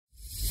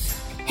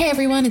Hey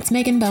everyone, it's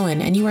Megan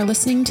Bowen, and you are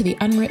listening to the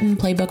Unwritten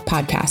Playbook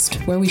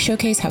podcast, where we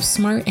showcase how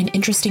smart and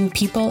interesting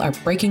people are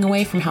breaking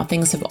away from how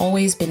things have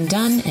always been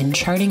done and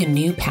charting a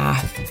new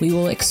path. We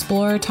will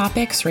explore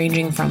topics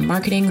ranging from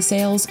marketing,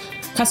 sales,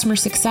 customer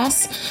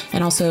success,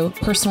 and also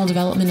personal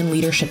development and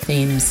leadership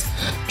themes.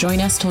 Join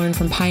us to learn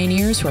from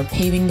pioneers who are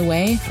paving the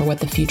way for what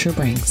the future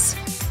brings.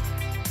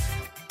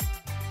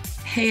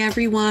 Hey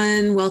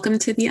everyone, welcome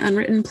to the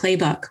Unwritten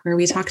Playbook, where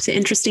we talk to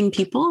interesting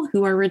people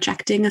who are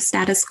rejecting a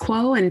status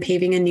quo and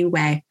paving a new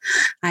way.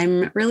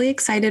 I'm really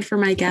excited for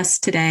my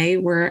guest today.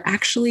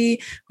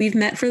 We've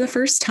met for the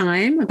first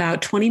time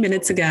about 20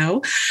 minutes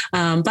ago,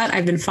 but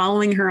I've been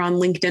following her on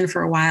LinkedIn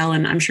for a while,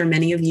 and I'm sure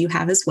many of you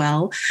have as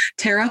well.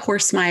 Tara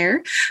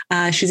Horstmeyer.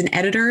 She's an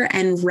editor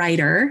and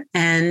writer,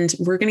 and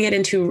we're going to get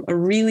into a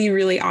really,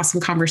 really awesome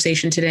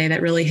conversation today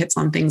that really hits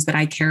on things that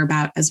I care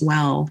about as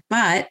well.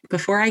 But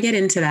before I get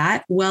into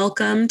that,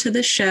 welcome to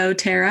the show,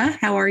 Tara.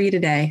 How are you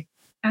today?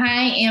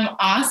 I am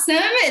awesome.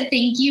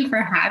 Thank you for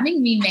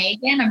having me,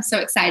 Megan. I'm so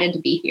excited to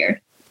be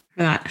here.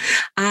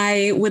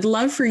 I would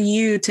love for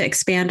you to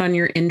expand on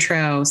your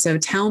intro. So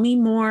tell me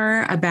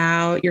more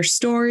about your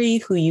story,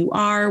 who you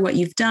are, what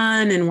you've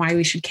done, and why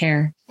we should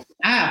care.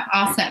 Oh,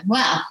 awesome.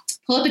 Well,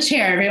 pull up a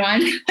chair,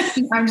 everyone.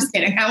 I'm just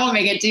kidding. I won't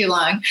make it too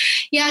long.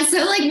 Yeah.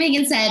 So like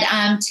Megan said,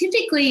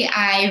 typically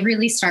I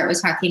really start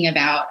with talking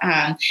about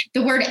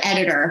the word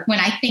editor when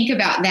I think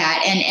about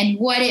that and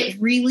what it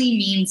really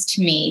means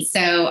to me.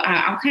 So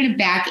I'll kind of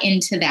back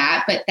into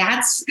that, but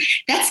that's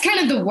kind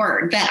of the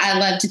word that I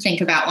love to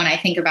think about when I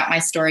think about my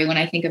story, when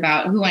I think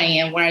about who I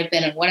am, where I've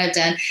been and what I've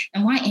done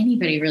and why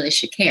anybody really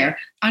should care.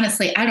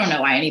 Honestly, I don't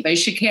know why anybody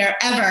should care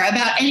ever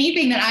about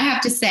anything that I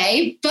have to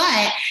say,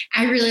 but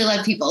I really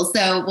love people.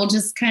 So we'll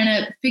just kind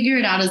of figure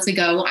it out as we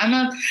go.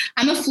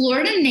 I'm a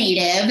Florida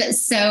native.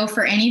 So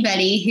for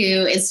anybody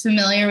who is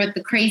familiar with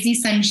the crazy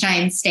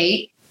Sunshine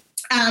State,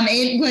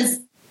 it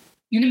was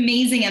an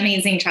amazing,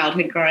 amazing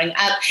childhood growing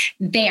up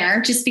there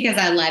just because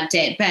I loved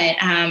it. But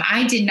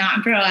I did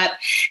not grow up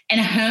in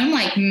a home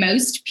like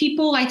most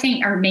people, I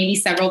think, or maybe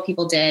several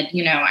people did.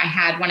 You know, I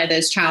had one of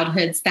those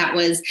childhoods that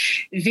was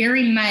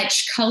very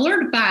much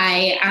colored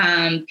by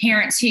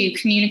parents who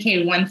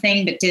communicated one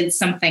thing but did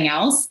something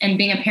else. And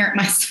being a parent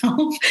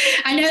myself,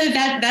 I know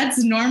that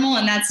that's normal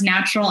and that's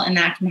natural and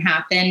that can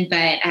happen.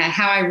 But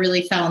how I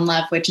really fell in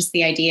love with just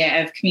the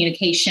idea of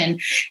communication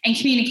and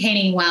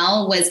communicating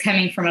well was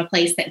coming from a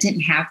place that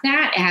didn't have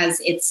that as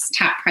its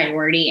top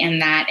priority.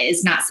 And that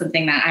is not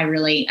something that I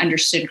really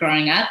understood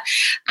growing up.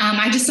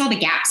 I just saw the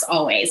gaps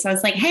always. So I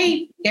was like,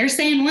 hey, they're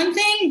saying one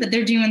thing, but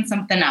they're doing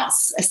something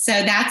else. So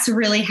that's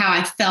really how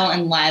I fell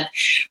in love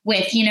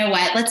with, you know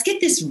what, let's get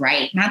this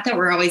right. Not that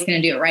we're always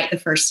going to do it right the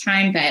first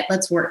time, but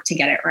let's work to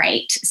get it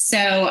right. So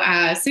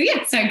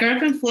I grew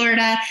up in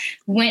Florida,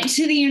 went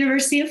to the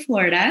University of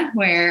Florida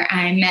where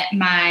I met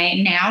my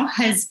now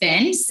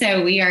husband.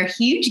 So we are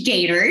huge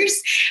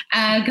Gators,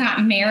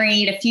 got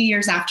married a few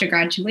years after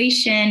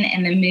graduation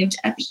and then moved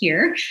up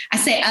here. I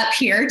say up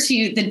here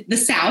to the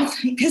South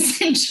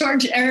because in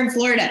Georgia or in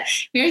Florida,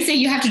 we always say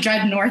you have to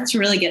drive north to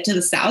really get to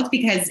the South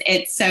because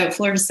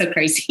Florida's so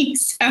crazy.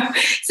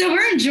 So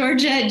we're in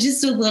Georgia,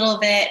 just a little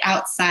bit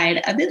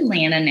outside of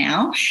Atlanta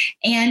now.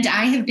 And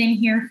I have been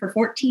here for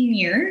 14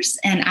 years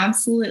and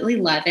absolutely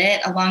love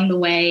it. Along the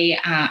way,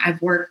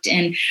 I've worked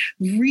in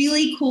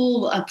really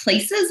cool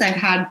places. I've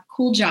had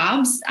cool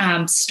jobs,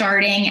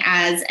 starting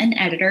as an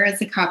editor,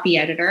 as a copy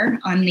editor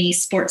on the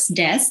sports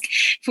desk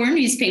for a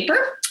newspaper,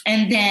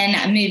 and then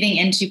moving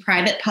into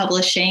private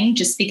publishing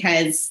just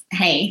because,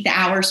 hey, the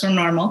hours were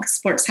normal because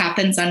sports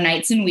happens on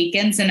nights and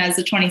weekends. And as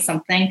a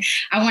 20-something,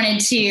 I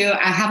wanted to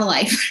have a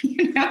life,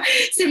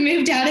 so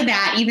moved out of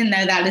that, even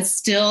though that is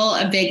still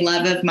a big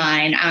love of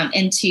mine,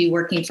 into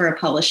working for a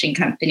publishing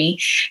company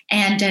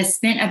and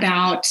spent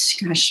about,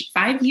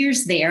 5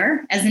 years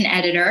there as an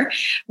editor,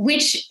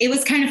 which it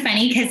was kind of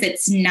funny because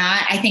it's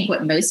not, I think,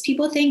 what most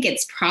people think.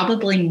 It's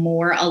probably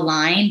more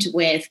aligned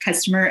with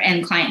customer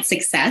and client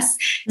success.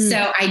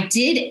 So I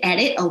did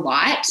edit a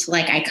lot.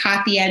 Like I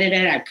copy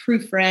edited, I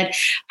proofread,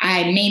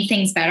 I made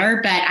things better,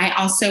 but I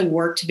also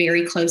worked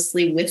very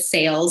closely with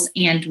sales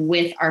and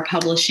with our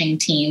publishing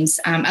teams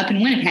up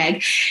in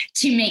Winnipeg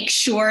to make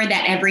sure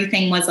that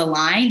everything was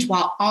aligned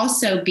while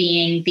also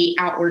being the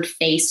outward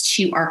face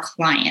to our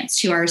clients,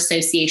 to our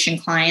association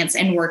clients,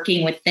 and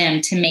working with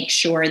them to make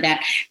sure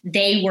that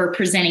they were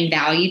presenting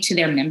value to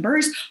their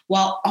members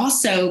while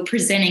also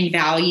presenting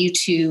value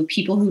to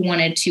people who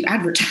wanted to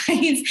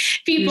advertise,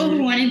 people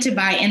who wanted to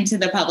buy into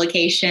the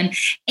publication,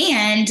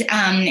 and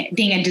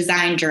being a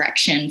design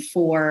direction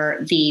for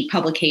the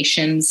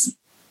publications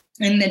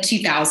in the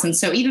 2000s.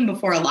 So even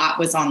before a lot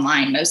was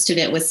online, most of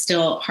it was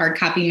still hard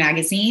copy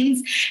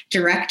magazines,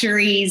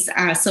 directories.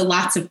 So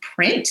lots of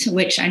print,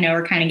 which I know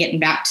we're kind of getting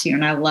back to,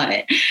 and I love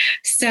it.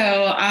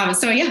 So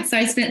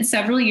I spent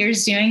several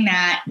years doing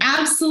that.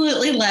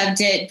 Absolutely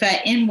loved it.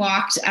 But in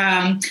walked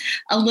a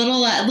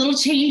little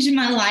change in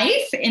my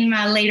life in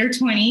my later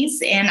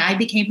 20s, and I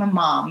became a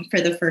mom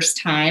for the first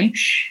time.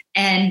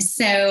 And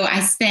so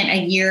I spent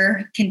a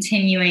year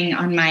continuing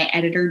on my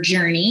editor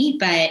journey,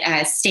 but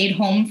stayed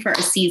home for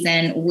a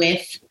season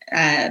with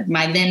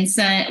my then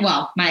son,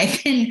 my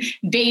then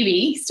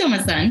baby, still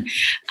my son,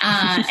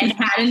 and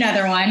had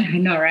another one. I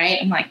know, right?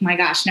 I'm like, my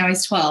gosh, now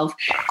he's 12.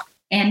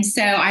 And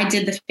so I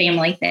did the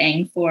family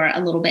thing for a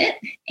little bit.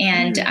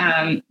 And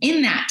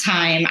in that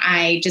time,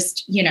 I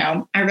just,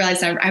 I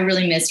realized I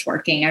really missed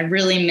working. I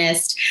really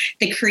missed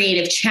the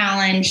creative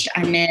challenge.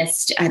 I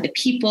missed the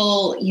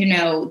people,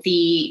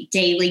 the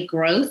daily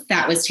growth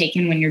that was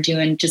taken when you're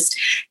doing just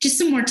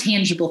some more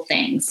tangible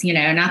things,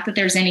 not that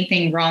there's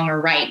anything wrong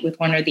or right with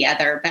one or the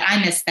other, but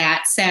I missed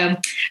that. So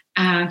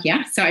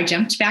so I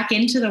jumped back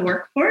into the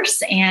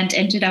workforce and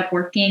ended up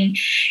working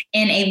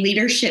in a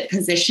leadership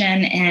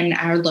position in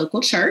our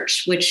local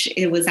church, which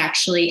it was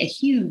actually a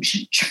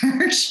huge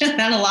church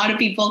that a lot of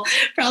people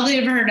probably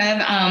have heard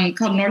of,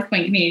 called North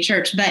Point Community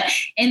Church. But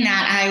in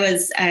that, I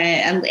was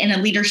in a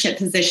leadership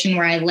position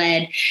where I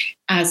led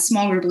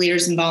small group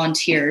leaders and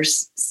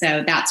volunteers.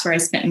 So that's where I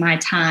spent my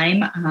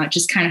time,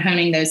 just kind of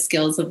honing those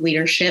skills of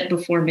leadership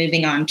before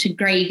moving on to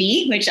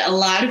Gravy, which a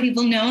lot of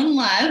people know and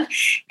love,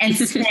 and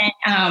spent,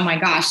 oh my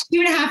gosh,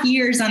 2.5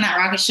 years on that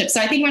rocket ship. So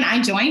I think when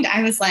I joined,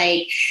 I was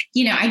like,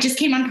 I just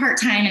came on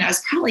part-time and I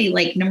was probably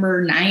like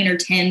number 9 or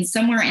 10,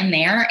 somewhere in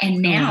there.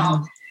 And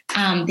now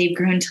they've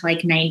grown to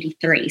like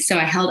 93. So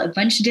I held a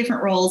bunch of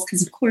different roles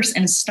because, of course,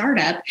 in a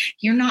startup,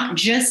 you're not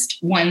just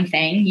one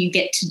thing. You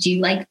get to do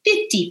like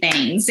 50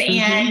 things.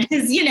 And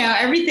because,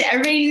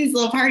 everybody needs a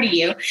little part of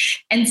you.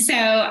 And so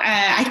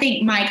I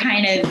think my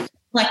kind of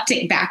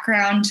eclectic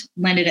background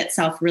lended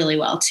itself really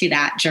well to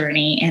that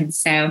journey. And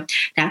so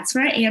that's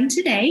where I am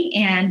today.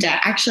 And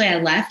actually, I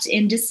left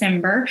in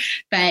December,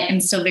 but I'm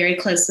still very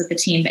close with the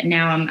team. But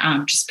now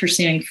I'm just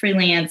pursuing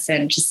freelance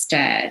and just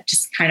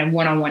kind of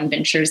one-on-one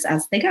ventures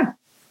as they go.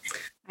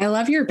 I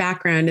love your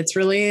background. It's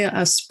really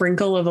a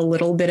sprinkle of a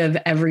little bit of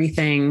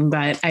everything,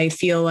 but I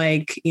feel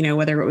like,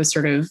 whether it was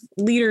sort of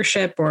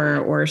leadership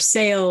or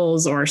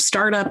sales or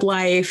startup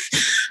life,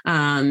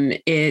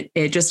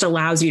 it just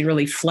allows you to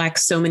really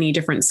flex so many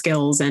different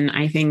skills. And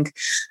I think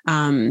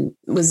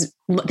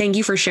thank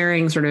you for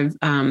sharing sort of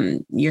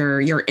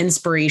your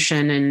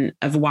inspiration and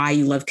of why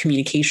you love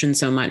communication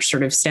so much,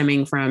 sort of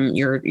stemming from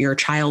your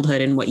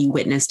childhood and what you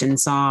witnessed and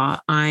saw.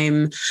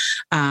 I'm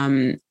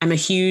a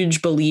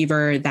huge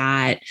believer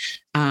that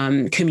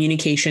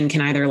communication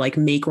can either like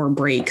make or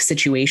break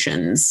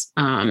situations.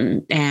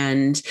 And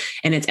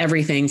it's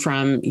everything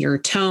from your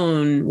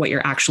tone, what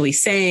you're actually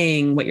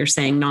saying, what you're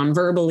saying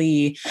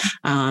non-verbally.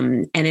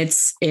 And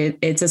it's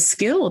a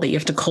skill that you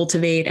have to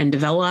cultivate and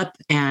develop,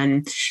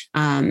 and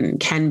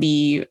can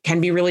be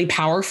really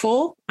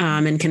powerful.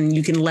 And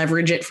you can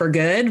leverage it for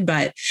good,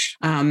 but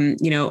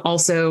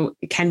also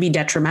it can be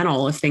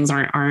detrimental if things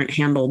aren't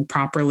handled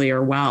properly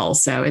or well.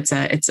 So it's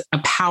a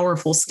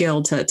powerful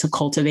skill to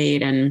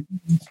cultivate. And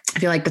I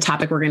feel like the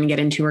topic we're going to get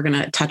into, we're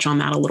going to touch on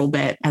that a little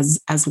bit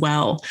as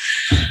well.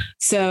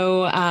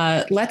 So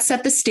let's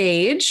set the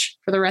stage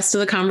for the rest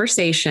of the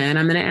conversation.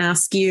 I'm going to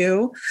ask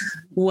you,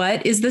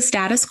 what is the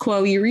status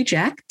quo you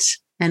reject,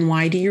 and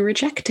why do you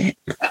reject it?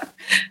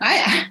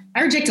 I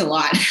reject a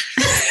lot.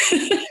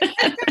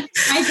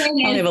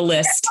 I have a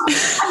list.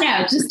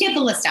 No, just get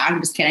the list out.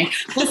 I'm just kidding.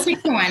 Let's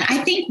pick the one.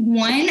 I think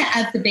one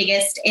of the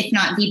biggest, if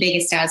not the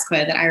biggest status quo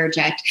that I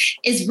reject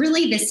is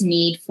really this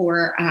need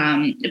for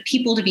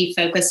people to be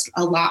focused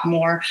a lot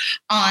more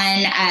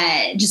on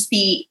just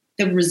the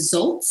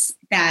results,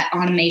 that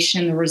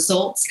automation, the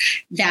results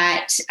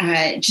that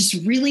just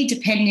really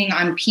depending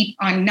on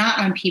not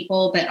on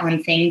people, but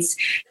on things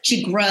to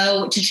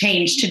grow, to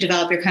change, to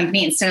develop your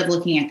company instead of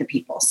looking at the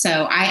people.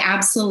 So I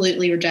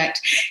absolutely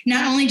reject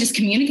not only just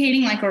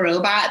communicating like a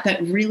robot,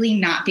 but really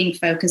not being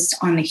focused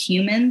on the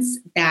humans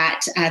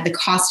that the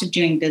cost of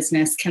doing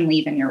business can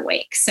leave in your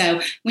wake. So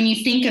when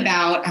you think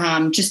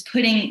about just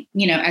putting,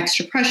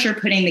 extra pressure,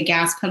 putting the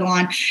gas pedal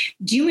on,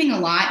 doing a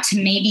lot to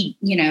maybe,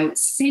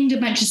 send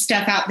a bunch of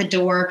stuff out the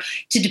door,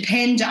 to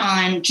depend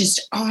on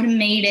just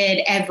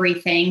automated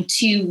everything,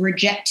 to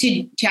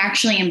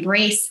actually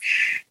embrace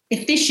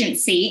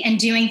efficiency and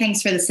doing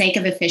things for the sake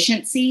of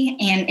efficiency,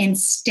 and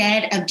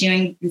instead of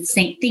doing the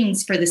same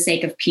things for the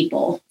sake of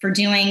people, for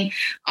doing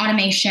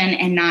automation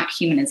and not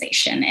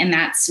humanization. And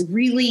that's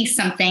really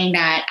something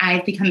that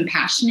I've become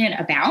passionate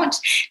about,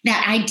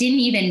 that I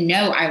didn't even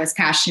know I was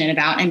passionate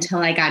about until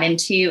I got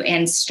into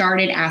and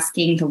started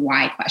asking the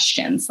why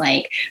questions.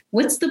 Like,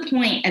 what's the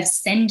point of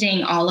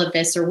sending all of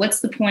this? Or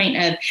what's the point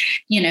of,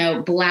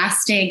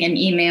 blasting an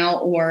email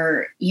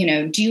or,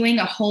 doing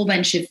a whole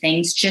bunch of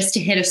things just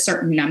to hit a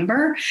certain number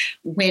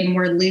when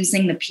we're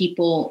losing the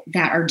people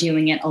that are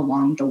doing it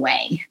along the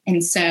way?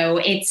 And so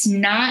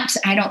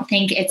I don't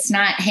think it's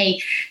not,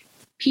 hey,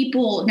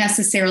 people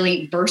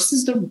necessarily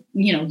versus the,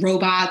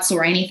 robots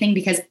or anything,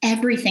 because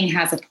everything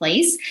has a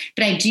place.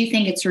 But I do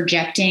think it's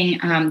rejecting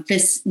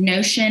this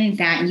notion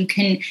that you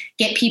can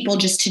get people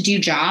just to do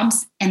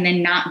jobs and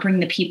then not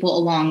bring the people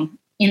along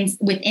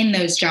within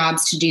those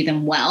jobs to do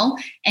them well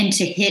and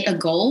to hit a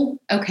goal.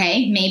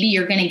 Okay, maybe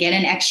you're going to get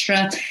an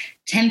extra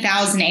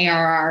 10,000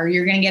 ARR,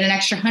 you're going to get an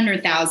extra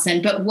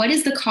 100,000. But what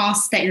is the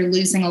cost that you're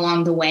losing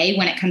along the way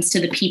when it comes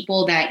to the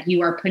people that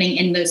you are putting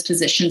in those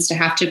positions to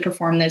have to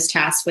perform those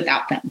tasks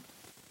without them?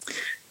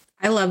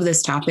 I love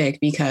this topic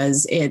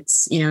because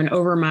it's, and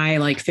over my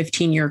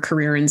 15-year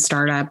career in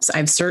startups,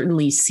 I've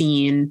certainly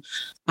seen,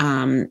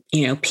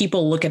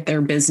 people look at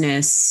their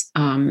business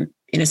in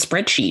a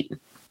spreadsheet.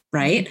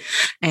 Right.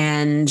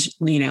 And,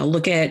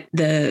 look at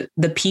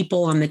the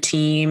people on the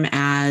team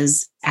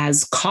as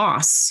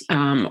costs,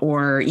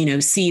 or,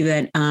 see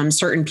that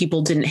certain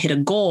people didn't hit a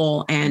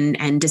goal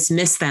and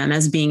dismiss them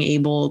as being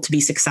able to be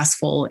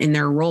successful in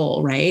their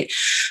role. Right.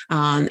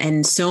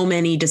 And so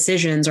many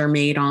decisions are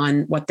made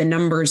on what the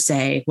numbers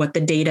say, what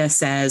the data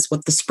says,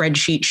 what the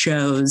spreadsheet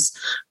shows,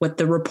 what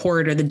the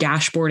report or the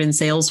dashboard in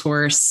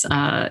Salesforce,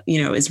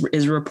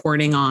 is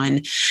reporting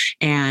on.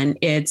 And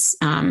it's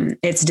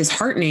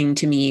disheartening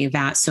to me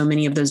that so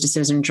many of those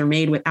decisions are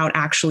made without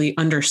actually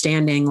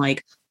understanding,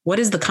 what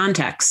is the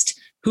context?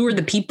 Who are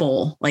the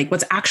people?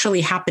 What's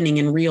actually happening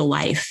in real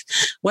life?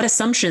 What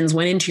assumptions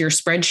went into your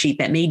spreadsheet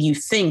that made you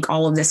think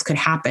all of this could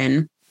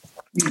happen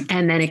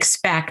and then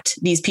expect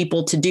these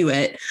people to do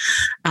it?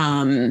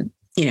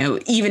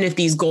 Even if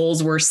these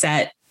goals were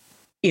set,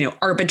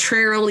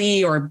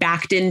 arbitrarily or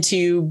backed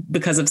into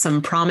because of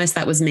some promise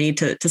that was made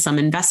to some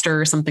investor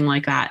or something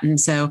like that. And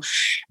so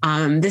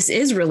this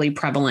is really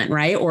prevalent,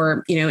 right?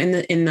 Or,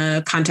 in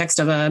the context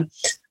of a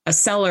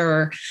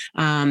seller,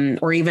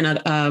 or even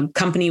a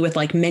company with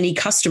many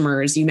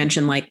customers, you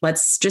mentioned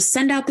let's just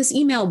send out this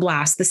email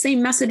blast, the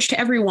same message to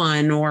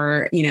everyone,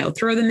 or,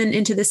 throw them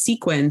into the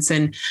sequence.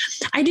 And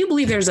I do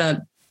believe there's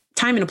a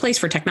time and a place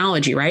for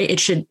technology, right?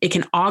 It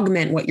can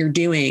augment what you're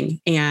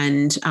doing,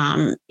 and,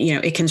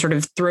 it can sort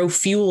of throw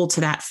fuel to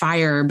that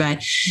fire.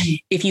 But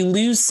if you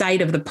lose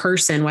sight of the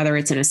person, whether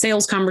it's in a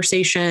sales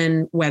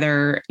conversation,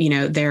 whether,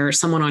 they're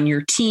someone on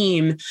your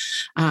team,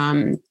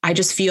 I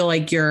just feel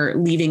like you're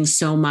leaving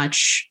so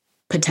much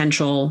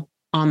potential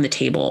on the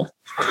table.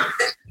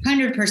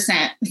 100%,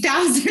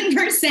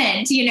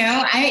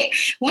 1,000%.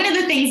 One of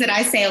the things that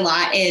I say a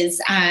lot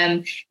is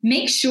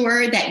make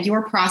sure that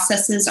your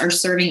processes are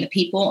serving the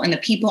people and the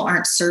people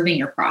aren't serving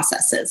your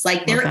processes.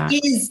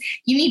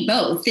 You need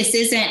both. This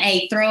isn't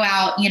a throw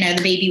out,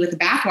 the baby with the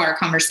bathwater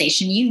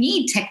conversation. You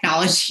need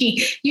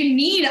technology. You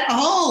need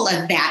all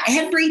of that.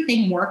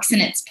 Everything works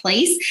in its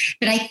place.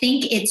 But I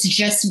think it's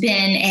just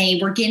been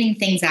we're getting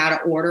things out of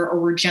order,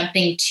 or we're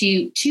jumping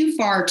too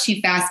far,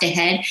 too fast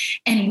ahead.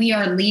 And we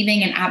are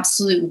leaving an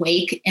absolute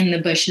wake in the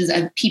bushes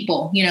of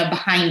people,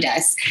 behind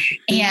us.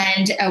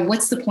 And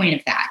what's the point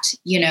of that?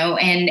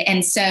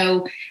 And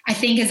so I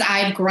think as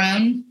I've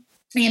grown,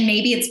 and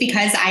maybe it's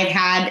because I've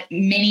had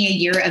many a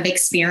year of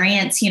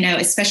experience,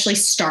 especially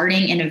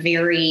starting in a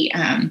very,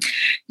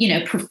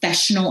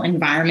 professional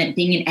environment,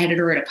 being an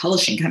editor at a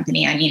publishing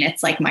company. I mean,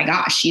 it's my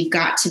gosh, you've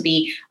got to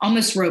be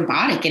almost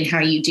robotic in how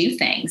you do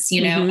things,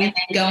 and then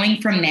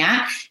going from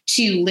that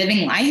to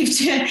living life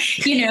to,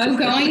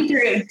 going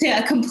through to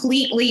a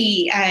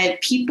completely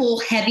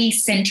people heavy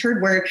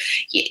centered, where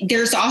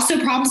there's also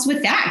problems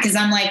with that. Cause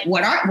I'm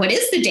what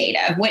is the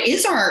data? What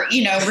is our,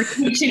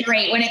 retention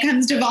rate when it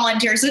comes to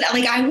volunteers?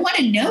 I want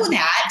to know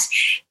that.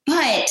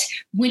 But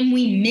when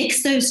we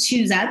mix those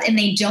two up and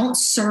they don't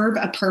serve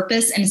a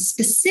purpose, and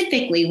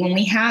specifically when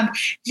we have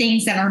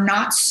things that are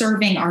not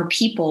serving our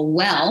people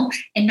well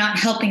and not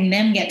helping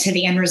them get to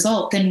the end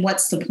result, then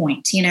what's the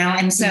point,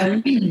 And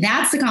so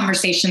that's the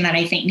conversation that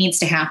I think needs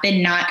to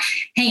happen. Not,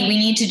 hey, we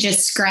need to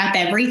just scrap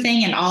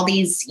everything and all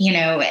these,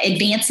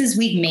 advances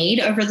we've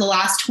made over the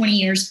last 20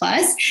 years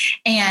plus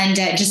and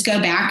just go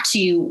back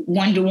to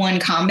one-to-one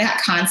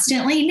combat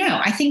constantly.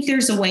 No, I think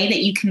there's a way that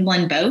you can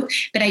blend both.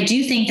 But I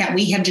do think that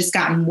we have just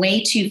gotten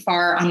way too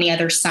far on the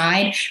other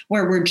side,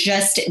 where we're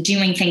just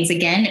doing things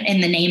again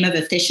in the name of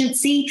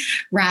efficiency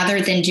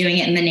rather than doing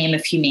it in the name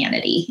of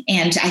humanity.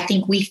 And I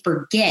think we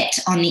forget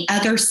on the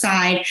other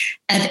side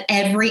of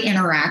every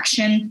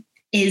interaction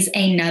is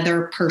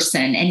another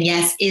person, and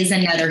yes, is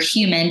another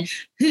human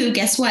who,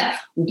 guess what,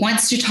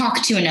 wants to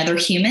talk to another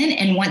human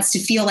and wants to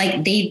feel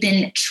like they've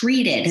been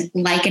treated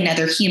like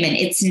another human.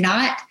 It's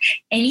not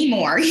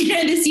anymore.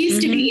 This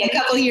used to be a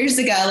couple of years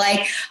ago,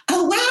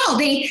 oh, wow,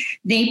 they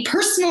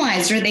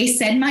personalized, or they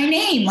said my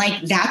name.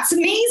 That's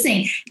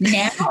amazing.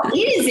 Now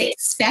it is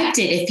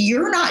expected. If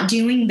you're not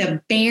doing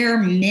the bare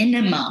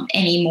minimum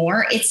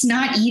anymore, it's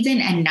not even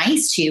a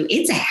nice to,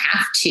 it's a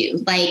have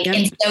to.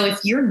 And so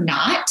if you're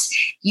not,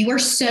 you are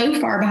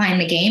so far behind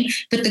the game.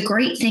 But the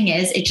great thing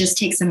is it just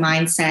takes a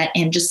mindset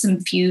and just some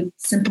few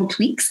simple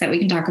tweaks that we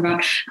can talk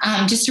about,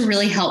 just to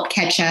really help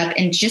catch up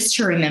and just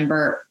to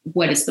remember,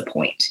 what is the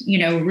point?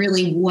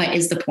 Really, what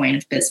is the point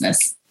of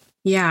business?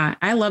 Yeah,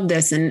 I love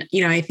this. And,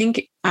 I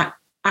think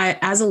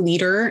as a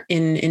leader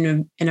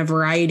in a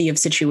variety of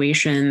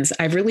situations,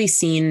 I've really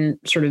seen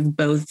sort of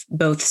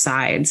both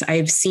sides.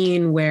 I've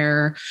seen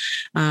where,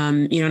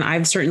 and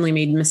I've certainly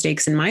made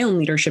mistakes in my own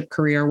leadership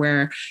career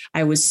where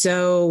I was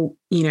so,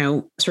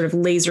 sort of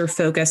laser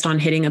focused on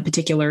hitting a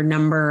particular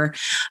number,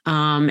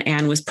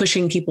 and was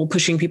pushing people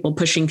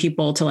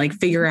to like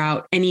figure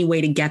out any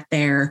way to get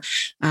there.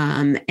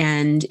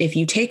 And if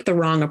you take the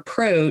wrong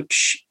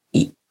approach,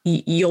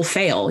 you'll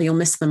fail, you'll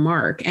miss the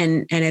mark.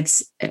 And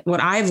it's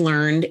what I've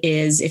learned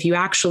is if you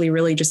actually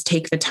really just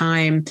take the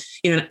time,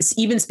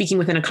 even speaking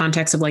within a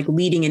context of like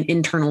leading an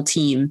internal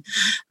team,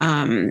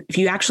 if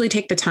you actually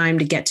take the time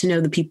to get to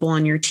know the people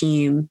on your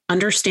team,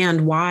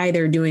 understand why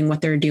they're doing what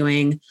they're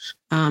doing,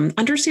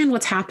 understand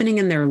what's happening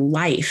in their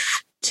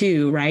life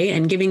too, right?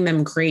 And giving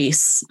them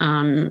grace.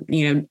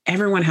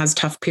 Everyone has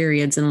tough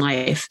periods in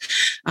life,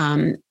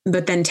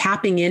 but then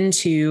tapping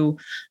into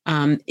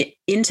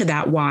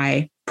that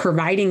why,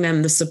 providing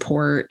them the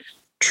support,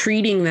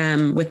 treating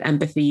them with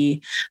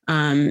empathy.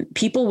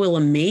 People will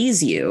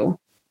amaze you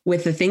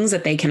with the things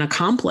that they can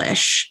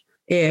accomplish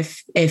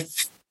if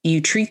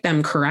you treat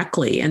them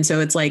correctly. And so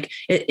it's like,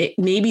 it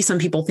maybe some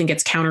people think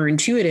it's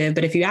counterintuitive,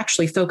 but if you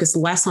actually focus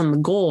less on the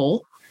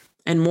goal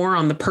and more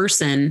on the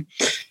person,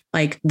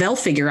 like they'll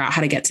figure out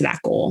how to get to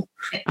that goal.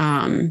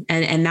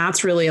 And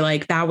that's really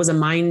like, that was a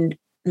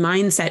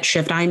mindset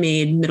shift I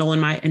made middle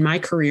in my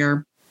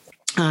career.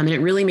 And it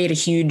really made a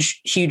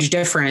huge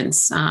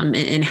difference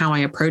in how I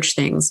approach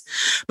things.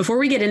 Before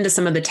we get into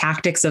some of the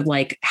tactics of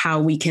like how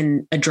we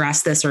can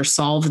address this or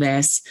solve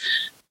this,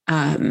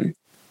 why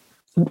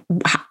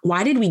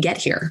did we get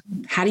here?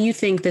 How do you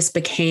think this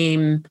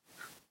became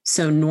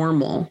so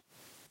normal?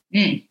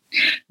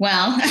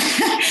 Well,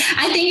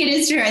 I think it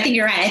is true. I think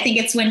you're right. I think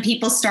it's when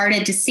people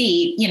started to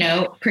see,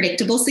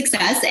 predictable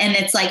success. And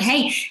it's like,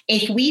 hey,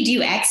 if we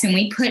do X and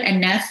we put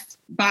enough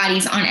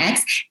bodies on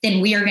X,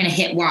 then we are going to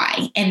hit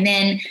Y. And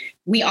then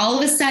we all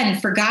of a sudden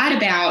forgot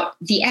about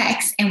the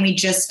X and we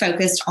just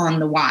focused on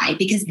the Y,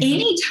 because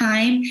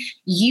anytime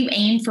you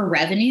aim for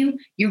revenue,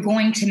 you're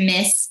going to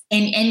miss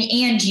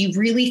and you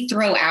really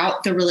throw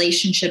out the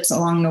relationships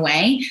along the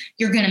way,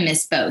 you're going to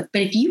miss both.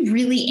 But if you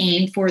really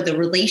aim for the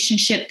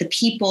relationship, the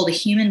people, the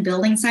human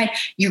building side,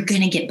 you're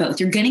going to get both.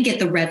 You're going to get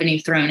the revenue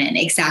thrown in,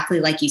 exactly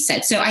like you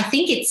said. So I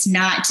think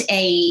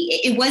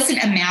it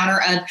wasn't a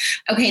matter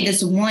of, okay,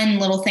 this one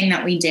little thing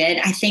that we did.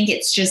 I think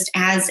it's just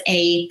as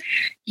a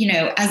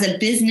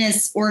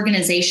business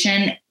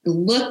organization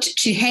looked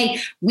to, hey,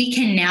 we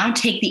can now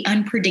take the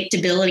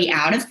unpredictability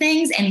out of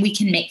things and we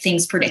can make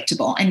things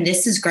predictable. And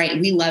this is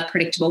great. We love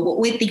predictable. But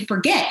what they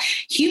forget,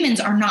 humans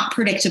are not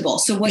predictable.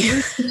 So what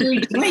you're really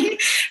doing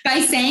by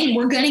saying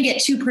we're going to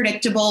get too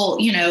predictable,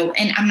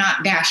 and I'm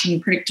not bashing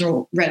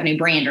predictable revenue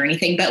brand or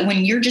anything, but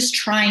when you're just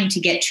trying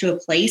to get to a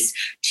place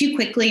too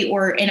quickly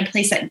or in a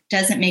place that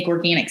doesn't make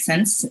organic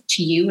sense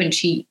to you and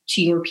to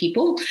your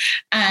people,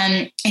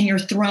 and you're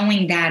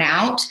throwing that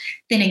out,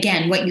 then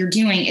again, what you're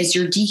doing is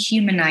you're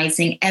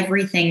dehumanizing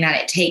everything that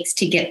it takes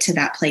to get to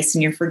that place.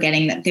 And you're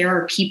forgetting that there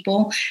are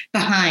people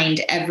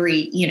behind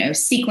every,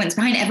 sequence,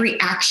 behind every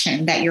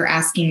action that you're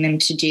asking them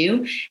to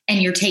do.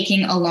 And you're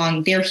taking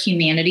along their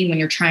humanity when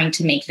you're trying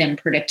to make them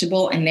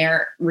predictable and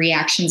their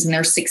reactions and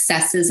their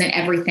successes and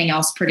everything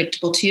else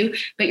predictable too.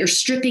 But you're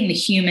stripping the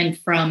human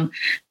from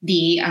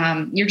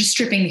you're just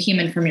stripping the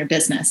human from your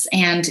business.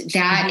 And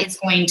that is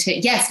going to,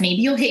 yes,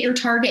 maybe you'll hit your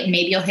target and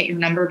maybe you'll hit your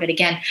number. But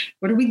again,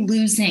 what are we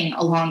losing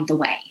along the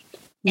way?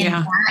 And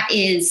that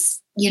is,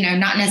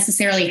 not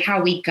necessarily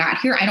how we got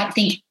here. I don't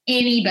think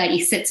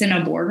anybody sits in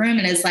a boardroom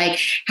and is like,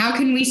 how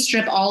can we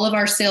strip all of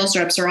our sales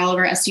reps or all of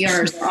our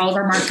SDRs or all of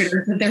our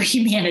marketers of their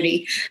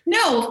humanity?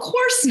 No, of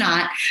course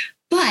not.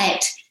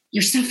 But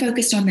you're so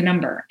focused on the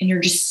number and you're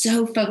just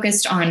so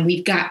focused on,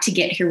 we've got to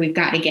get here. We've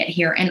got to get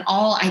here. And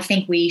all I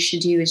think we should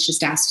do is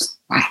just ask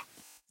why.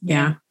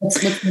 Yeah.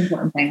 What's the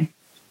important thing?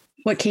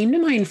 What came to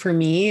mind for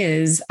me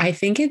is I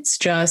think it's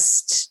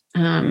just,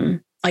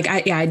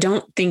 I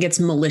don't think it's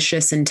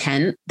malicious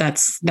intent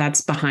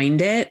that's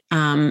behind it.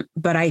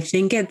 But I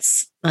think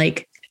it's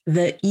like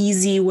the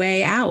easy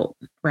way out,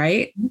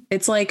 right?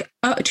 It's like,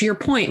 to your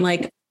point,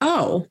 like,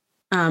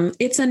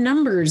 it's a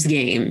numbers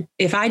game.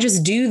 If I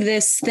just do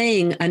this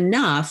thing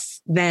enough,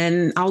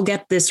 then I'll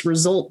get this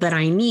result that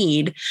I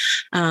need.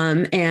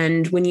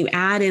 And when you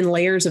add in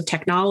layers of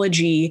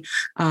technology,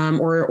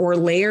 or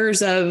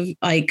layers of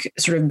like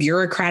sort of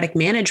bureaucratic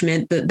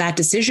management, that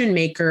decision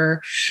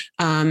maker,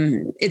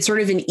 it's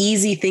sort of an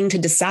easy thing to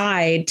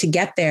decide to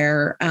get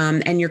there.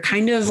 And you're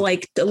kind of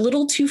like a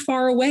little too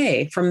far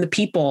away from the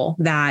people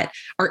that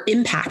are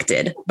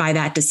impacted by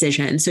that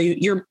decision. So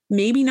you're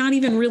maybe not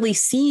even really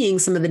seeing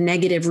some of the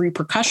negative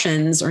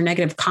repercussions or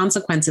negative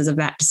consequences of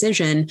that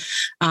decision.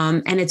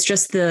 And it's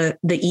just the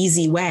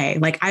easy way.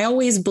 Like I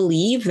always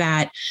believe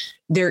that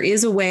there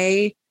is a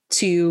way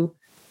to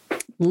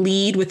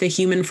lead with a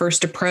human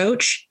first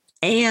approach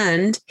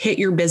and hit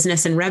your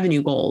business and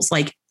revenue goals.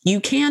 Like you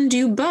can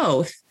do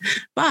both,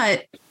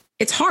 but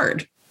it's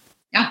hard.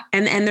 Yeah.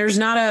 And there's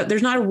not a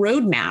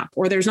roadmap,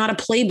 or there's not a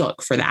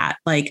playbook for that.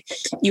 Like,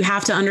 you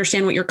have to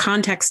understand what your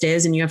context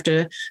is, and you have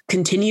to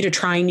continue to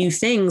try new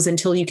things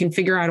until you can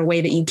figure out a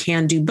way that you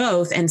can do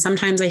both. And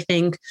sometimes I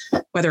think,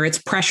 whether it's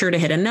pressure to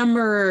hit a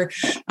number,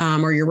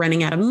 or you're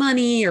running out of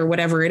money, or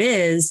whatever it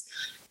is,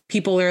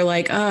 people are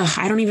like, oh,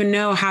 I don't even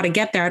know how to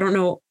get there. I don't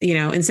know,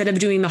 instead of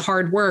doing the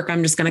hard work,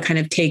 I'm just going to kind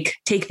of take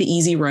the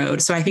easy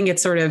road. So I think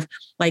it's sort of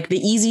like the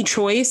easy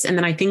choice. And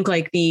then I think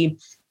like the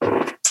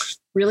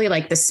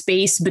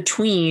space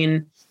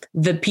between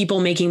the people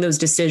making those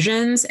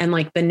decisions and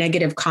like the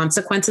negative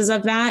consequences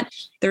of that,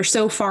 they're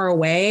so far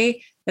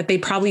away that they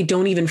probably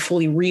don't even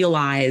fully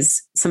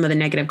realize some of the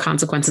negative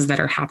consequences that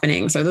are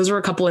happening. So those were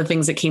a couple of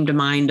things that came to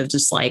mind of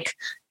just like,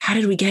 how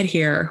did we get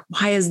here?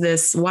 Why is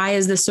this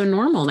so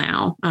normal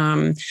now?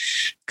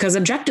 Because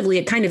objectively,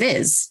 it kind of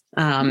is.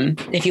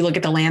 If you look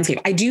at the landscape,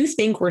 I do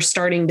think we're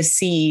starting to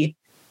see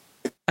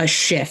a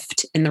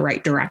shift in the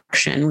right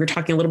direction. We were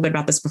talking a little bit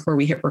about this before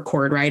we hit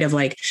record, right? Of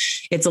like,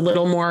 it's a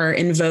little more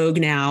in vogue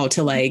now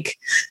to like,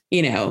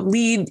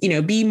 lead,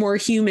 be more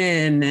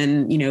human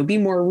and, be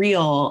more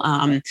real.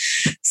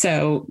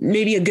 So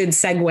maybe a good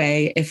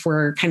segue, if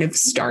we're kind of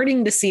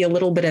starting to see a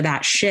little bit of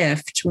that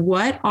shift,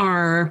 what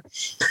are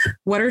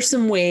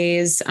some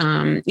ways,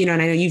 and I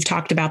know you've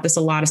talked about this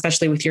a lot,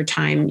 especially with your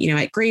time,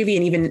 at Gravy,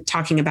 and even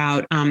talking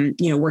about,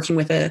 working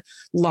with a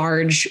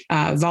large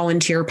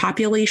volunteer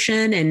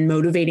population and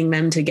motivating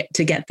them to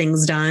get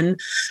things done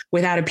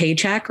without a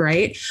paycheck,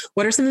 right?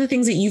 What are some of the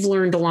things that you've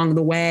learned along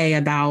the way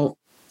about,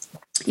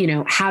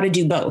 how to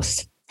do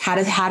both, how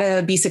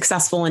to be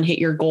successful and hit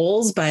your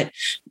goals, but,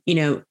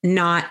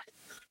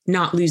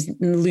 not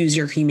lose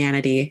your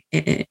humanity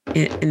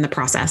in the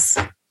process?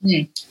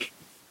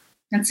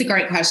 That's a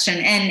great question.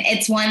 And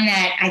it's one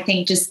that I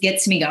think just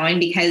gets me going,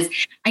 because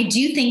I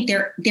do think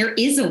there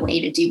is a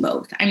way to do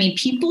both. I mean,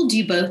 people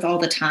do both all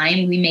the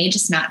time. We may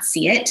just not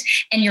see it.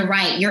 And you're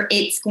right.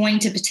 It's going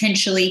to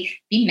potentially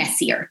be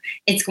messier.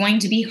 It's going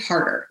to be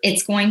harder.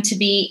 It's going to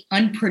be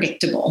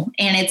unpredictable.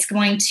 And it's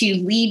going to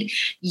lead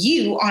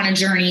you on a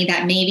journey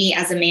that maybe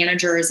as a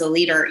manager, as a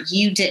leader,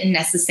 you didn't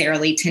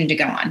necessarily tend to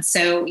go on.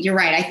 So you're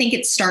right. I think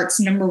it starts,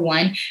 number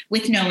one,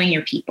 with knowing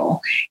your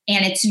people.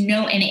 And it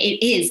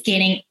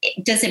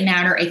doesn't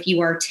matter if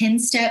you are 10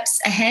 steps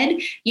ahead,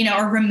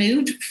 or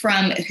removed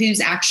from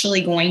who's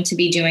actually going to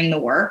be doing the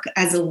work.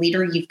 As a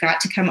leader, you've got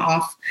to come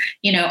off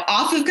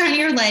of kind of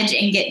your ledge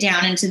and get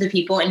down into the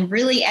people, and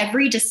really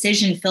every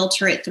decision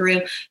filter it through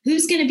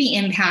who's going to be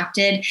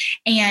impacted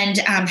and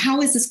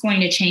how is this going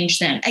to change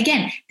them.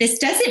 Again, this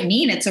doesn't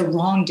mean it's a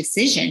wrong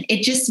decision.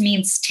 It just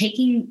means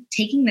taking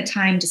the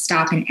time to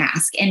stop and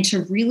ask, and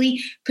to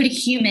really put a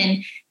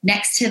human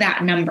next to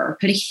that number,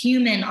 put a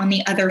human on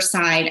the other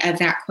side of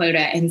that quota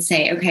and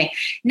say, okay,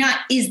 not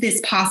is this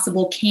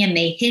possible? Can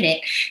they hit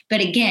it? But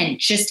again,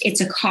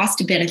 it's a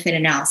cost benefit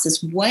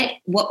analysis. What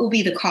will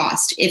be the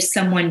cost if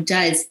someone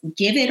does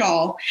give it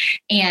all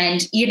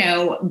and,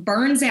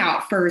 burns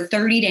out for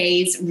 30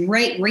 days,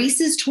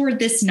 races toward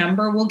this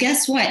number? Well,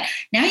 guess what?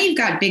 Now you've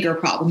got bigger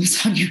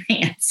problems on your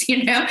hands,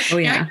 Oh,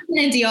 yeah. Now you're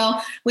going to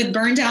deal with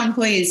burned out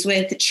employees,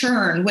 with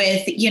churn,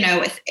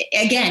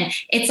 again,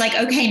 it's like,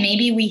 okay,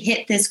 maybe we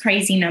hit this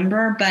crazy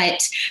number,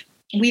 but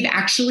we've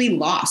actually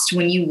lost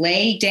when you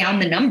lay down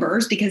the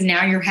numbers, because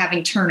now you're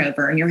having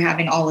turnover and you're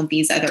having all of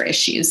these other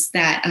issues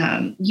that,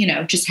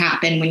 just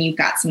happen when you've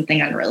got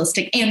something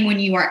unrealistic. And when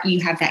you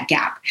have that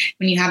gap,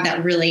 when you have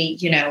that really,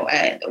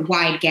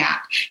 wide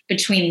gap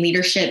between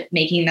leadership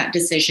making that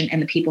decision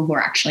and the people who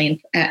are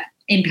actually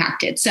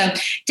impacted. So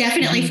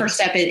definitely first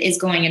step is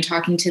going and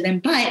talking to them.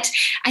 But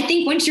I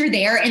think once you're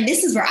there, and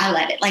this is where I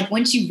let it, like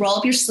once you roll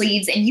up your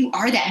sleeves and you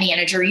are that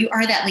manager, you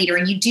are that leader,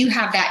 and you do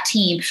have that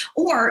team,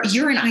 or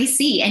you're an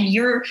IC and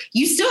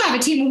you still have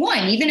a team of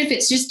one, even if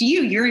it's just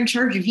you're in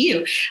charge of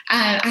you.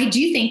 I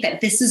do think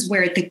that this is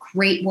where the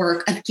great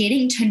work of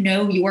getting to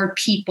know your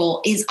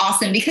people is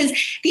awesome, because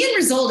the end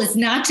result is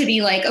not to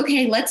be like,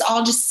 okay, let's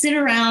all just sit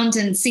around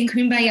and sing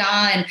Kumbaya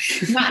and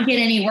not get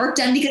any work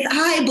done, because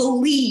I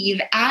believe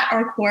at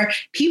our core,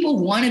 people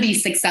want to be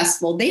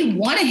successful. They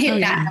want to hit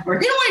that number.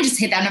 They don't want to just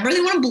hit that number. They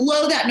want to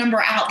blow that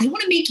number out. They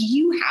want to make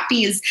you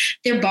happy as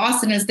their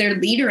boss and as their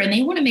leader. And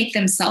they want to make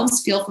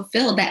themselves feel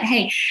fulfilled that,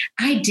 hey,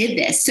 I did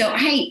this. So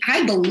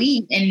I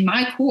believe in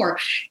my core,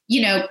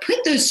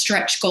 put those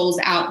stretch goals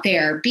out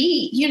there.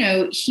 Be,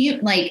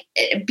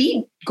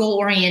 be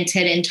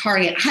goal-oriented and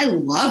target. I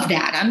love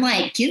that. I'm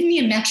like, give me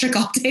a metric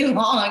all day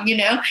long,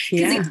 because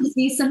it gives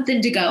me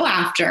something to go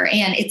after,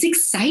 and it's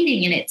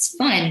exciting and it's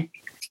fun.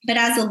 But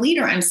as a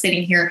leader, I'm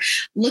sitting here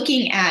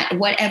looking at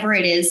whatever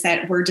it is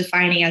that we're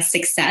defining as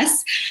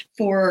success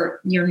for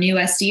your new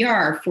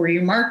SDR, for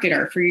your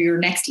marketer, for your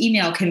next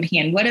email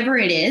campaign, whatever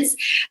it is,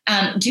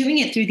 doing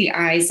it through the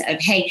eyes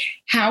of, hey,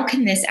 how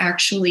can this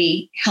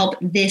actually help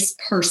this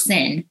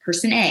person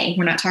A?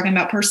 We're not talking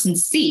about person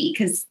C,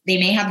 because they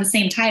may have the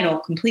same title,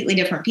 completely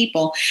different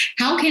people.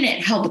 How can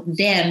it help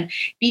them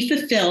be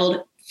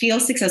fulfilled, feel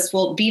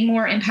successful, be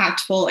more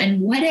impactful, and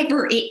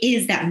whatever it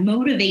is that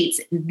motivates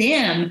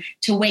them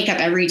to wake up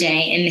every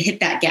day and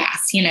hit that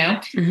gas,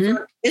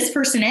 For this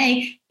person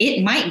A,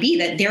 it might be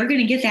that they're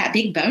going to get that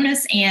big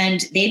bonus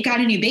and they've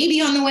got a new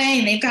baby on the way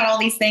and they've got all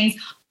these things.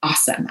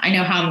 Awesome. I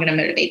know how I'm going to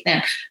motivate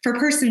them. For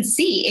person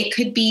C, it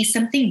could be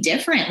something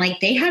different. Like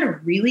they had a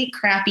really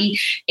crappy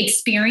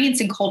experience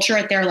and culture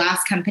at their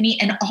last company,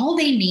 and all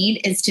they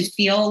need is to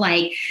feel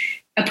like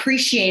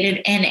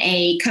appreciated in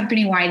a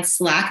company-wide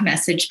Slack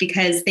message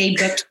because they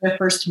booked their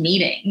first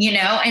meeting,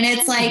 and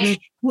it's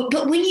like,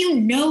 but when you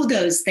know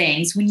those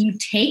things, when you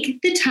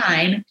take the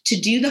time to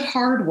do the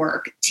hard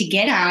work, to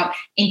get out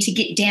and to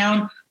get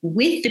down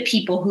with the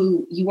people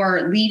who you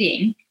are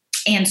leading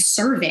and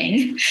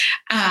serving,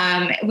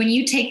 when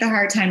you take the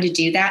hard time to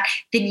do that,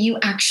 then you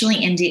actually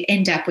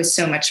end up with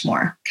so much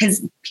more,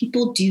 because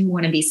people do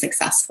want to be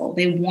successful.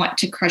 They want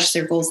to crush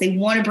their goals. They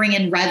want to bring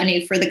in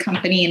revenue for the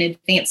company and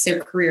advance their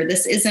career.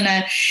 This isn't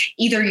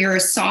either you're a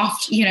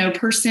soft,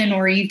 person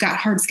or you've got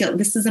hard skill.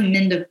 This is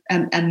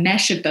a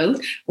mesh of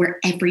both where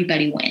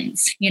everybody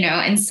wins,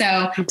 and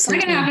so it's not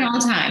going to happen all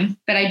the time,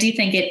 but I do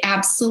think it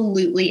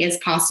absolutely is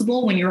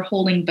possible when you're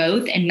holding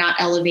both and not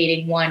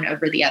elevating one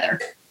over the other.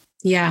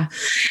 Yeah.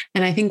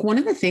 And I think one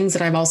of the things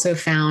that I've also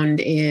found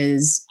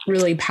is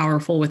really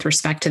powerful with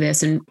respect to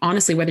this, and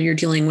honestly, whether you're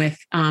dealing with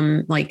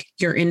like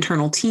your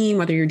internal team,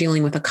 whether you're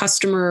dealing with a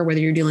customer, whether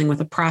you're dealing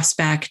with a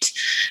prospect,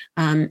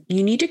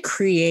 you need to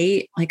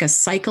create like a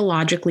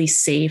psychologically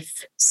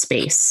safe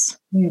space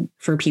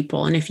for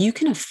people. And if you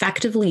can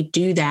effectively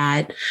do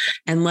that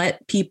and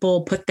let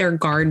people put their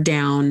guard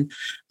down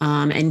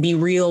and be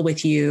real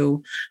with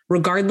you,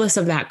 regardless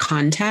of that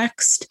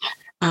context,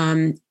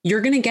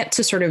 you're going to get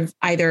to sort of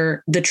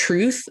either the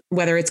truth,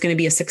 whether it's going to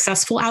be a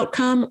successful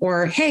outcome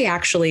or, hey,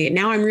 actually,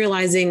 now I'm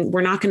realizing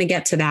we're not going to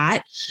get to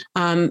that.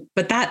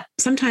 But that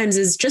sometimes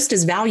is just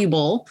as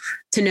valuable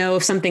to know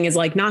if something is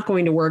like not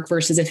going to work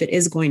versus if it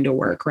is going to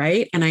work.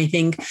 Right. And I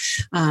think,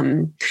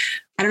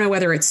 I don't know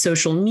whether it's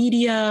social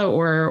media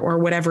or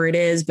whatever it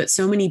is, but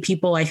so many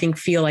people, I think,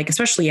 feel like,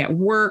 especially at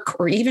work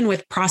or even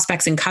with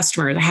prospects and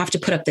customers, I have to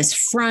put up this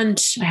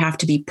front. I have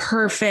to be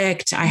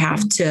perfect. I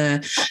have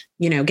to,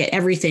 get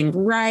everything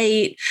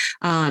right.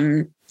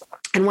 And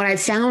what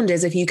I've found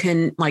is if you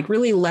can like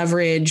really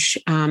leverage,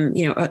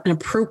 an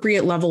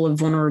appropriate level of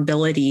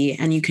vulnerability,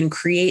 and you can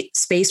create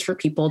space for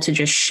people to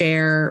just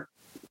share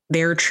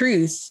their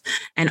truth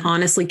and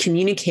honestly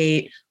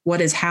communicate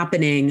what is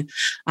happening,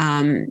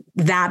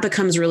 that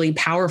becomes really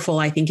powerful,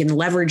 I think, in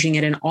leveraging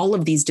it in all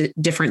of these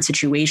different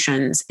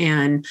situations.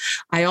 And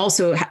I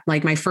also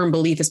like my firm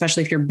belief,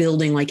 especially if you're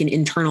building like an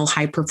internal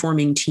high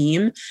performing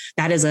team,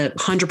 that is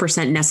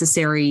 100%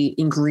 necessary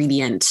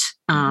ingredient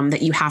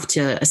that you have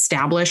to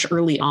establish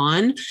early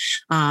on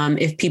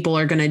if people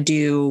are going to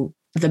do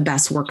the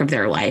best work of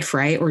their life,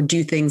 right? Or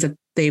do things that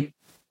they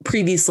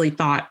previously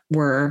thought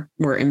were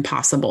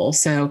impossible.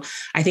 So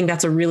I think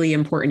that's a really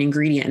important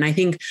ingredient. And I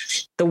think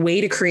the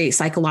way to create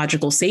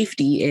psychological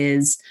safety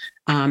is,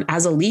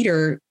 as a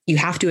leader, you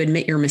have to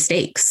admit your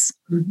mistakes.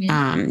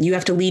 Mm-hmm. You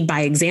have to lead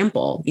by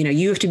example.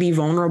 You have to be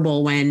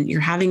vulnerable when you're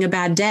having a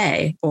bad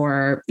day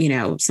or,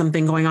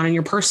 something going on in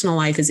your personal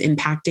life is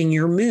impacting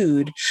your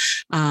mood.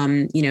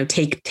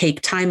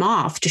 Take time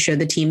off to show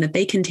the team that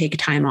they can take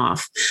time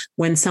off.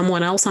 When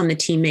someone else on the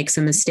team makes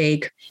a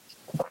mistake,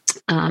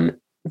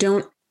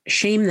 don't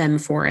shame them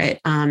for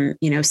it.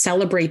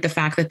 Celebrate the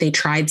fact that they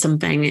tried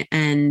something.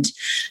 And,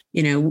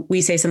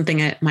 we say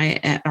something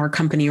at our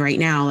company right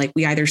now, like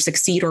we either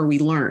succeed or we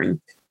learn.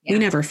 Yeah. We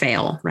never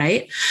fail.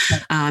 Right.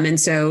 And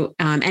so,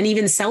 and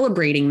even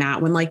celebrating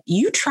that when like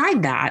you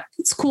tried that,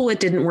 it's cool. It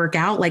didn't work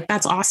out. Like,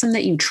 that's awesome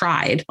that you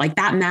tried. Like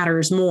that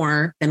matters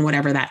more than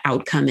whatever that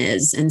outcome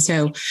is. And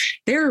so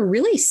there are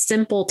really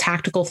simple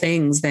tactical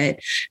things that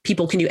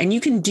people can do. And you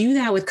can do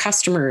that with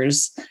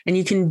customers, and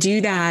you can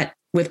do that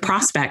with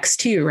prospects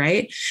too,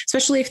 right?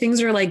 Especially if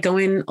things are like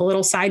going a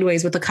little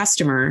sideways with a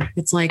customer.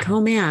 It's like, oh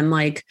man,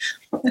 like,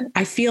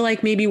 I feel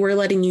like maybe we're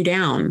letting you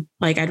down.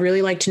 Like, I'd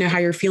really like to know how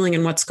you're feeling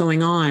and what's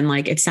going on.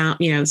 Like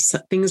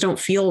things don't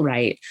feel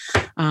right.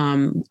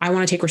 I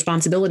want to take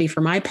responsibility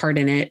for my part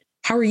in it.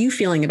 How are you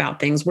feeling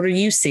about things? What are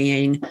you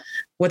seeing?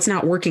 What's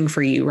not working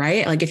for you?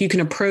 Right? Like if you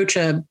can approach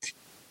a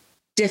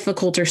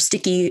difficult or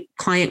sticky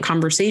client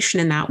conversation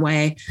in that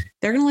way,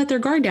 they're going to let their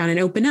guard down and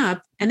open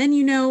up. And then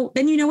you know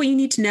what you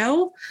need to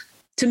know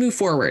to move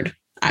forward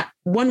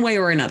one way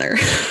or another.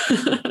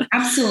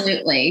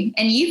 Absolutely.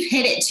 And you've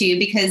hit it too,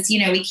 because,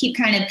 we keep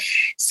kind of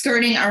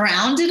skirting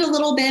around it a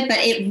little bit, but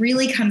it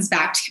really comes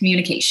back to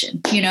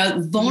communication,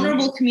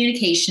 vulnerable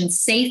communication,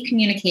 safe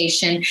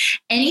communication,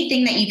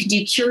 anything that you can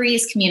do,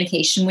 curious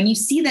communication. When you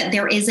see that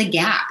there is a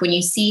gap, when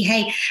you see,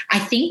 hey, I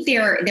think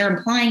they're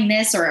implying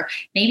this, or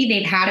maybe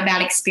they've had a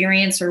bad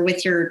experience, or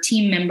with your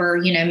team member,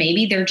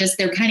 maybe they're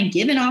kind of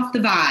giving off the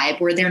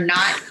vibe, or they're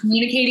not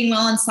communicating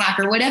well in Slack,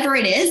 or whatever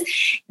it is,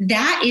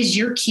 that is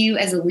your cue you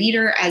as a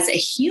leader, as a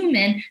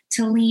human,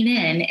 to lean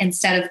in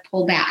instead of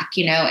pull back,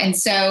 And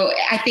so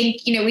I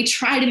think, we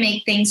try to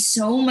make things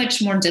so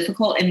much more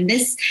difficult. And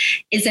this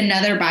is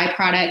another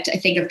byproduct, I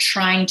think, of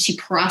trying to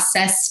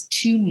process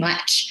too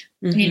much.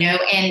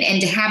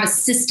 And to have a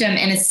system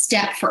and a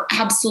step for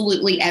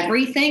absolutely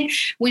everything,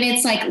 when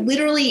it's like,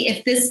 literally,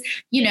 if this,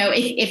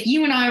 if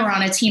you and I were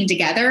on a team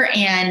together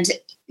and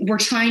we're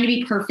trying to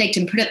be perfect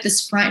and put up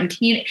this front and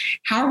communicate,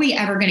 how are we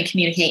ever going to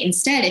communicate?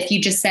 Instead, if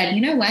you just said,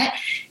 you know what,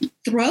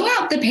 throw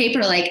out the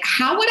paper, like,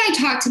 how would I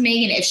talk to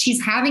Megan if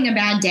she's having a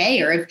bad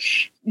day, or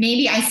if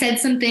maybe I said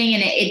something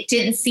and it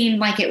didn't seem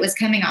like it was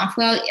coming off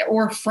well,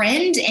 or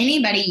friend,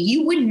 anybody,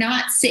 you would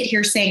not sit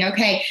here saying,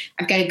 okay,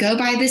 I've got to go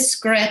by this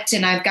script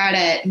and I've got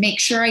to make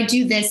sure I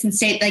do this and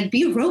say, like,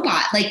 be a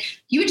robot. Like,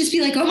 you would just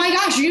be like, oh my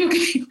gosh, are you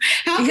okay?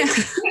 How can I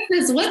fix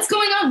this? What's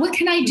going on? What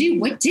can I do?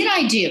 What did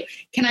I do?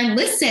 Can I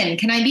listen?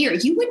 Can I be here?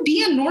 You would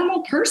be a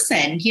normal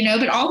person,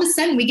 but all of a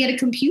sudden we get a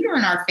computer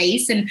in our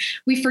face and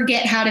we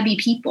forget how to be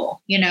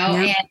people, and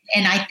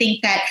I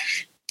think that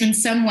in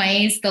some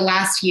ways the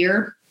last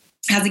year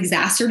has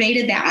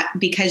exacerbated that,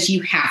 because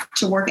you have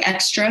to work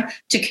extra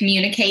to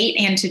communicate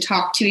and to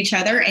talk to each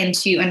other and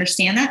to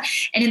understand that.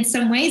 And in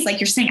some ways, like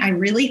you're saying, I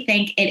really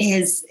think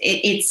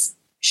it's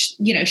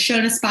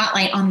shown a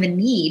spotlight on the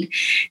need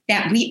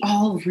that we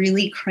all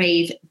really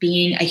crave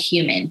being a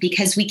human,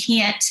 because we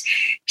can't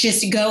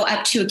just go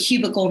up to a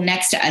cubicle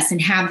next to us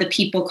and have the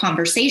people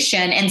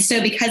conversation. And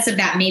so because of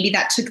that, maybe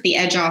that took the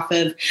edge off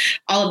of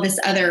all of this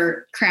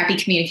other crappy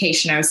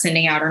communication I was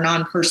sending out, or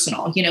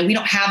non-personal. We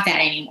don't have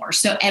that anymore.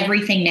 So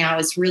everything now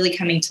is really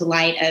coming to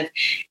light of,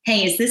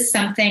 hey, is this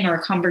something or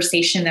a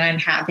conversation that I'm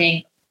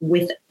having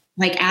with,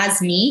 like, as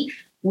me,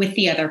 with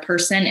the other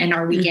person? And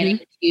are we getting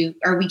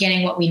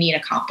what we need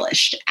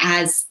accomplished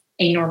as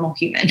a normal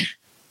human?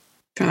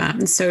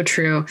 It's so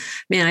true,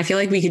 man. I feel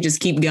like we could just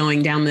keep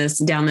going down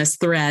this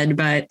thread,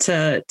 but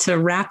to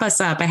wrap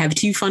us up, I have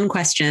two fun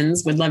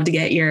questions. Would love to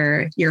get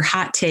your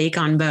hot take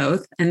on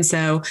both. And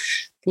so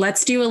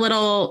let's do a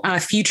little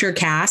future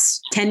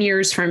cast 10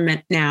 years from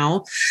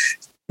now.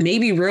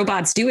 Maybe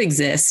robots do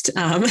exist.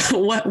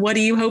 What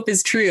do you hope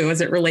is true as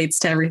it relates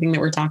to everything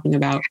that we're talking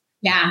about?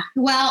 Yeah.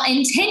 Well,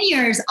 in 10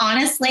 years,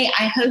 honestly,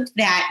 I hope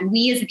that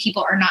we as a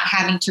people are not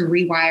having to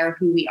rewire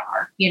who we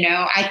are.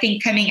 I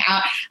think coming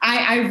out,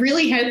 I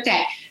really hope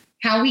that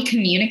how we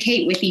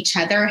communicate with each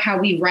other, how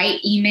we write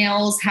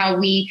emails, how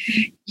we,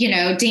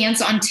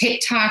 dance on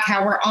TikTok,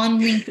 how we're on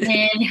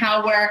LinkedIn,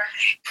 how we're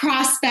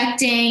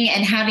prospecting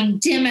and having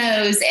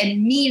demos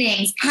and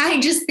meetings. I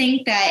just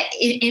think that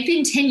if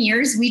in 10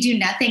 years we do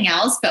nothing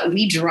else, but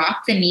we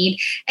drop the need,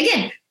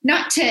 again,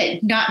 not to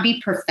not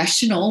be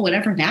professional,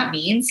 whatever that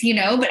means,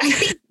 but I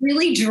think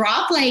really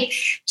drop like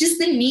just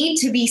the need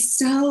to be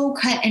so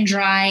cut and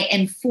dry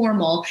and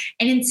formal,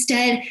 and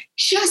instead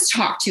just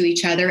talk to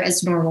each other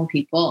as normal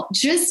people.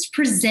 Just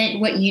present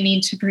what you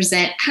need to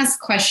present, ask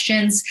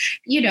questions,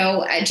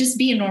 just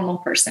be a normal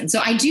person. So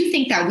I do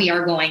think that we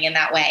are going in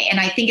that way. And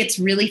I think it's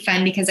really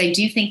fun, because I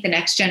do think the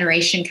next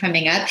generation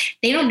coming up,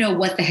 they don't know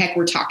what the heck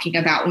we're talking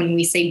about when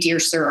we say dear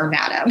sir or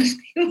madam.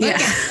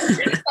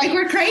 Like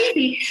we're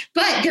crazy.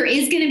 But there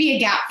is going to be a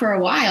gap for a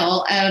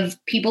while of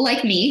people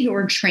like me who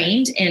are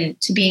trained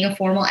into being a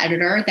formal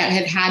editor that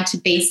have had to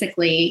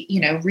basically,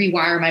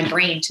 rewire my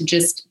brain to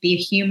just be a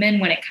human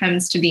when it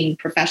comes to being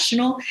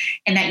professional,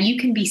 and that you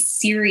can be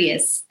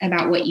serious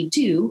about what you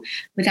do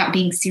without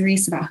being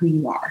serious about who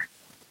you are.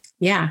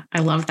 Yeah, I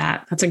love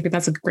that.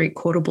 That's a great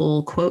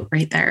quotable quote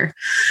right there.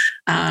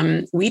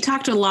 We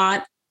talked a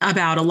lot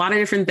about a lot of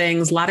different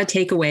things, a lot of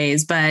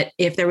takeaways, but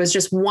if there was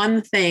just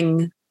one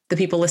thing the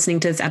people listening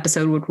to this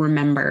episode would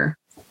remember,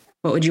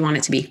 what would you want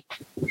it to be?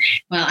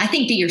 Well, I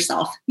think be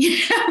yourself,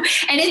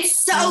 and it's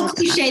so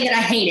cliche that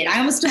I hate it. I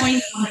almost don't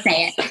even want to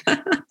say it.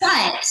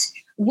 But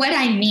what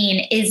I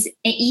mean is,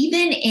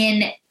 even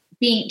in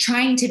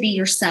trying to be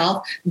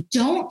yourself,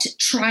 don't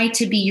try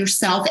to be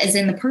yourself as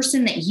in the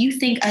person that you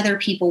think other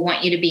people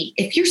want you to be.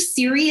 If you're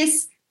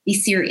serious, be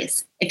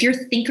serious. If you're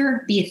a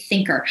thinker, be a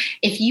thinker.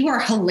 If you are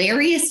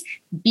hilarious,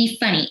 be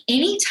funny.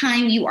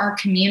 Anytime you are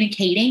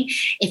communicating,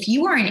 if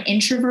you are an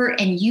introvert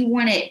and you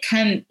want to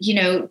come,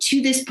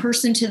 to this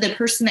person, to the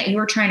person that you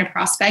are trying to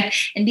prospect,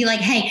 and be like,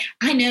 hey,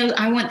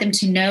 I want them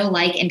to know,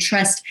 like, and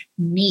trust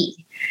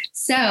me.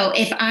 So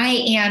if I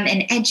am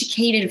an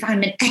educated, if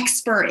I'm an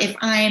expert, if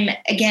I'm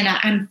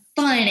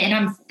fun and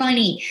I'm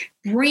funny,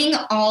 bring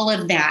all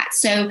of that.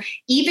 So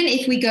even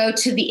if we go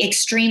to the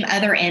extreme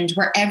other end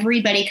where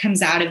everybody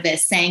comes out of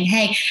this saying,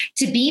 hey,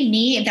 to be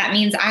me, that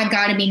means I've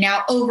got to be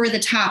now over the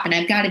top and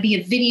I've got to be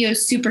a video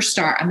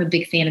superstar. I'm a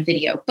big fan of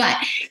video. But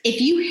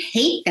if you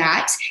hate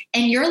that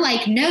and you're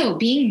like, no,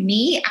 being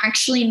me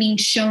actually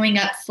means showing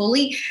up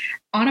fully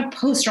on a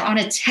post or on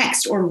a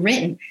text or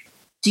written,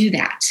 do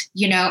that.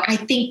 I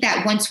think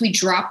that once we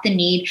drop the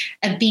need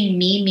of being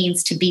me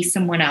means to be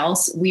someone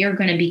else, we are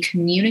going to be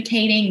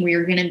communicating. We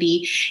are going to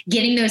be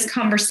getting those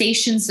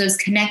conversations, those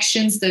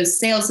connections, those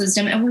sales,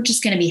 and we're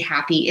just going to be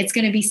happy. It's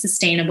going to be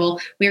sustainable.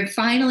 We're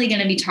finally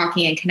going to be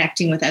talking and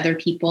connecting with other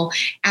people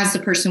as the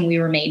person we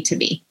were made to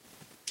be.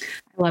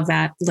 Love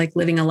that. Like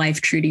living a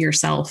life true to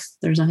yourself.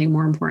 There's nothing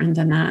more important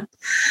than that.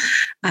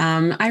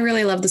 I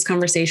really love this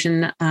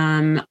conversation.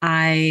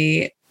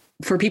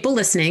 For people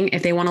listening,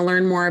 if they want to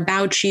learn more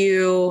about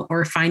you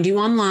or find you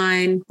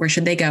online, where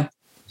should they go?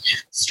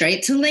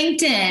 Straight to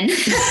LinkedIn.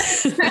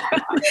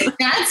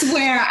 That's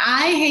where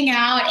I hang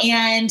out.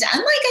 And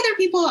unlike other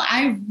people,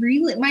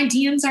 my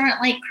DMs aren't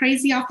like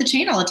crazy off the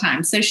chain all the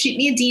time. So shoot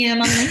me a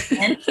DM on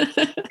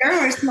LinkedIn. Tara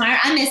Horstmeyer.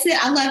 I miss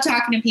it. I love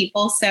talking to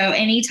people. So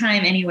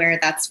anytime, anywhere,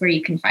 that's where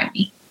you can find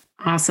me.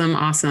 Awesome.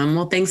 Awesome.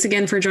 Well, thanks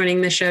again for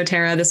joining the show,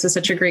 Tara. This was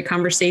such a great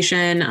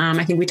conversation.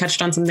 I think we touched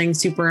on something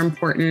super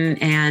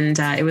important, and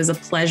it was a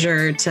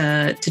pleasure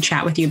to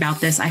chat with you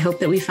about this. I hope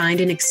that we find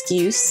an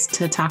excuse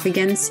to talk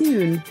again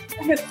soon.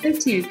 I hope so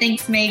too.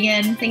 Thanks,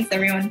 Megan. Thanks,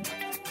 everyone.